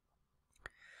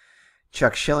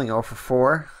 Chuck Schilling 0 for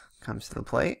 4 comes to the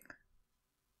plate.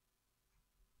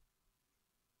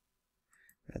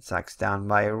 Red Sox down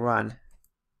by a run.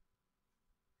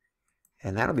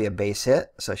 And that'll be a base hit.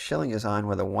 So Schilling is on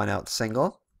with a 1-out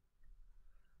single.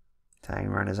 Tying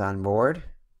run is on board.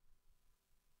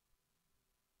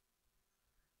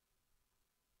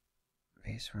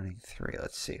 Base running 3.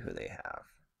 Let's see who they have.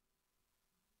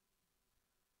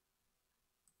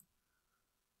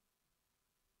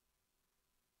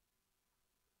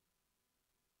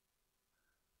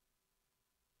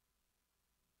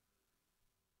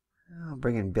 I'll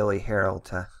bring in Billy Harrell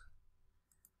to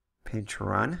pinch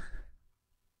run.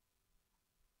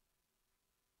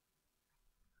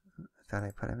 I thought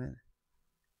I put him in.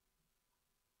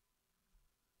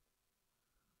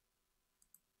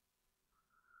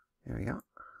 There we go.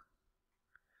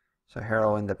 So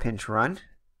Harrell in the pinch run.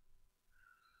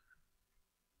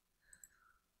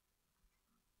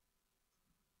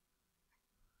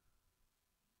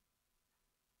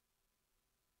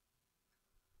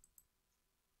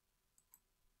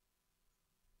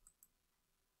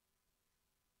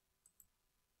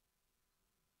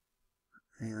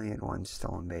 He only had 1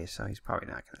 stolen base, so he's probably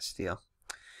not going to steal.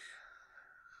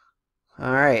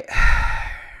 All right.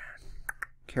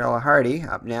 Carol Hardy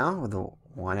up now with a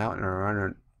 1 out and a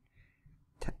runner.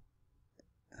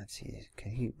 Let's see.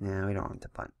 Can he? No, we don't want to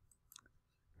bunt.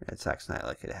 Red Sox not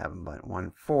likely to have him bunt.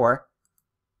 1-4.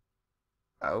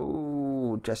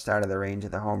 Oh, just out of the range of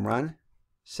the home run.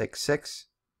 6-6.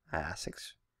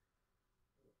 6.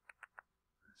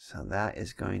 So that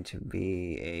is going to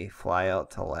be a fly out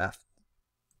to left.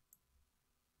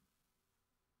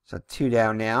 So 2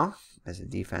 down now as the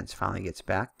defense finally gets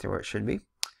back to where it should be.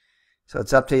 So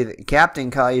it's up to the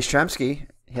captain, Kyle Yastrzemski.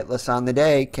 Hitless on the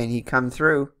day. Can he come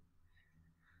through?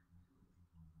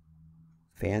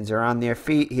 Fans are on their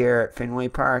feet here at Fenway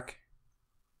Park.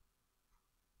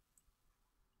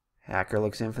 Hacker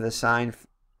looks in for the sign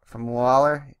from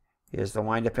Lawler. Here's the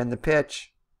windup and the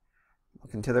pitch.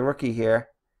 Looking to the rookie here.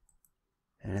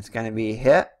 And it's going to be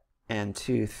hit. And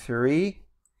 2-3.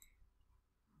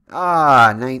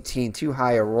 19. Too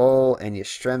high a roll. And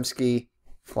Yastrzemski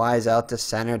flies out to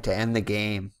center to end the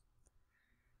game.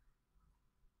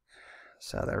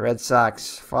 So the Red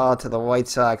Sox fall to the White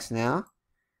Sox now.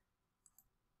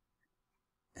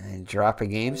 And drop a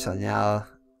game. So now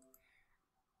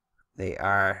they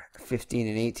are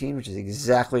 15-18, which is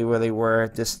exactly where they were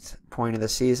at this point of the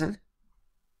season.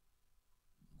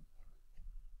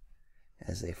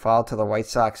 As they fall to the White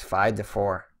Sox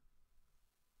 5-4.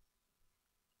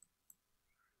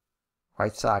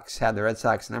 White Sox had the Red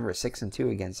Sox number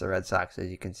 6-2 against the Red Sox, as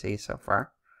you can see so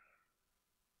far.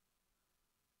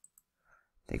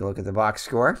 Take a look at the box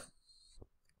score.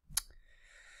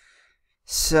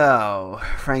 So,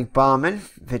 Frank Baumann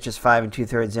pitches 5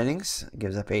 2/3 innings,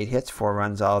 gives up 8 hits, 4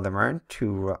 runs, all of them earned,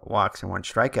 2 walks and 1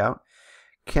 strikeout.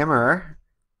 Kimmerer,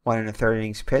 1 1/3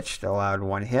 innings pitched, allowed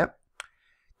 1 hit.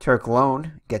 Turk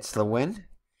Lone gets the win.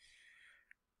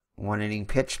 1 inning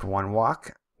pitched, 1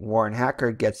 walk. Warren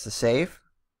Hacker gets the save.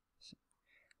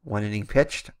 1 inning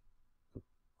pitched,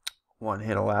 1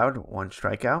 hit allowed, 1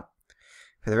 strikeout.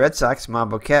 For the Red Sox,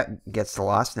 Monbouquette gets the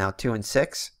loss, now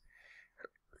 2-6.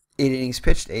 8 innings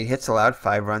pitched, 8 hits allowed,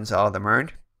 5 runs, all of them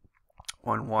earned.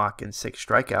 1 walk and 6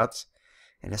 strikeouts,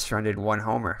 and a surrendered 1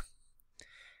 homer.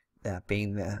 That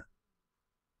being the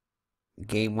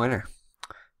game winner.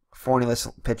 Forneless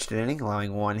pitched an inning,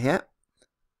 allowing 1 hit.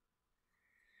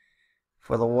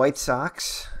 For the White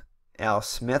Sox, Al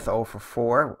Smith 0 for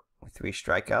 4 with 3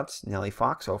 strikeouts. Nellie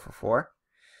Fox 0 for 4.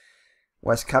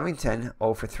 Wes Covington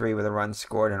 0 for 3 with a run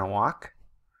scored and a walk.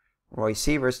 Roy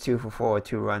Sievers 2 for 4 with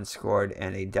 2 runs scored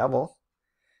and a double.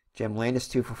 Jim Landis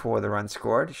 2 for 4 with a run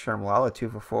scored. Sherm Lala 2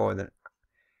 for 4 with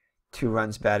 2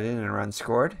 runs batted in and a run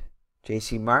scored.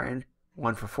 J.C. Martin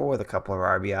 1 for 4 with a couple of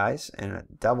RBIs and a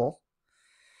double.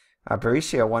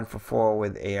 Aparicio 1 for 4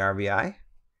 with a RBI.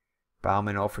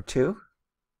 Baumann 0 for 2.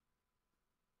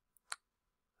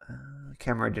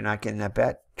 Kemmerer did not get an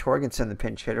at-bat. Torgensen, the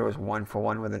pinch hitter, was 1 for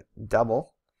 1 with a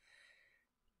double.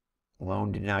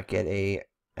 Lone did not get a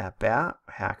at-bat.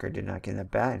 Hacker did not get an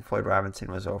at-bat. And Floyd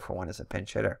Robinson was 0 for 1 as a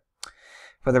pinch hitter.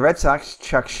 For the Red Sox,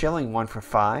 Chuck Schilling 1 for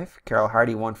 5. Carroll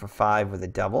Hardy 1 for 5 with a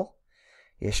double.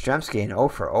 Yastrzemski an 0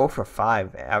 for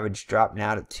 5. Average drop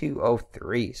now to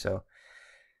 2.03. So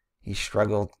he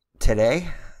struggled today.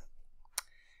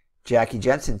 Jackie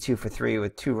Jensen 2 for 3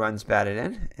 with 2 runs batted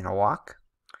in and a walk.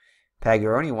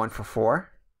 Pagaroni 1 for 4.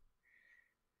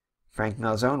 Frank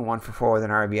Malzone 1 for 4 with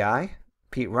an RBI.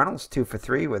 Pete Reynolds 2 for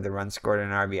 3 with a run scored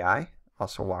and an RBI.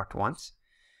 Also walked once.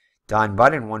 Don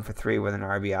Budden 1 for 3 with an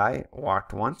RBI.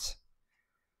 Walked once.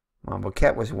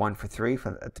 Monbouquette was 1 for 3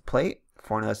 at the plate.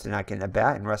 Forneless did not get an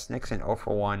at-bat. And Russ Nixon 0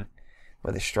 for 1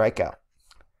 with a strikeout.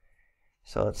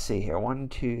 So let's see here. 1,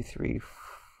 2, 3,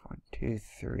 1, 2,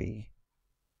 3.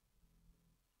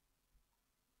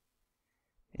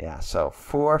 Yeah, so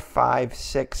 4, 5,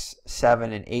 6,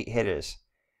 7, and 8 hitters.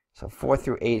 So 4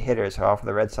 through 8 hitters all for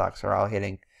the Red Sox are all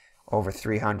hitting over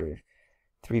 300.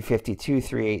 352,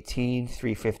 318,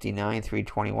 359,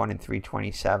 321, and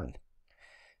 327.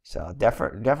 So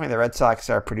definitely the Red Sox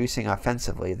are producing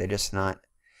offensively. They're just not.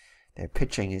 Their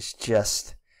pitching is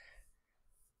just.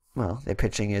 Well, their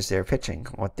pitching is their pitching.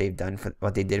 What they've done for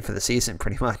what they did for the season,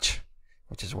 pretty much,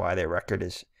 which is why their record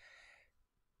is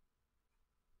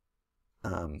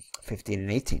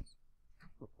 15-18.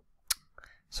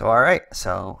 So all right,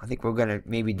 so I think we're gonna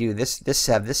maybe do this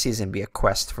season be a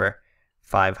quest for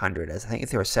 500. As I think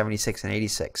there were 76 and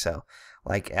 86. So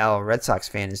like Al, Red Sox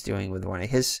fan, is doing with one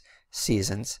of his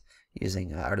seasons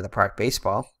using out of the park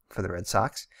baseball for the Red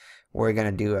Sox, we're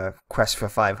gonna do a quest for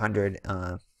 500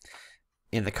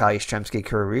 in the Kyle Yastrzemski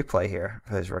career replay here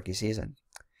for his rookie season.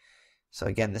 So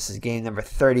again, this is game number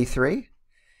 33.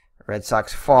 Red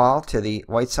Sox fall to the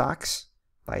White Sox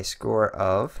by a score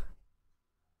of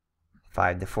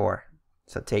 5-4.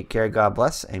 So take care, God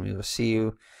bless, and we will see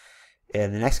you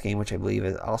in the next game, which I believe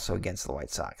is also against the White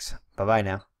Sox. Bye-bye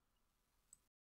now.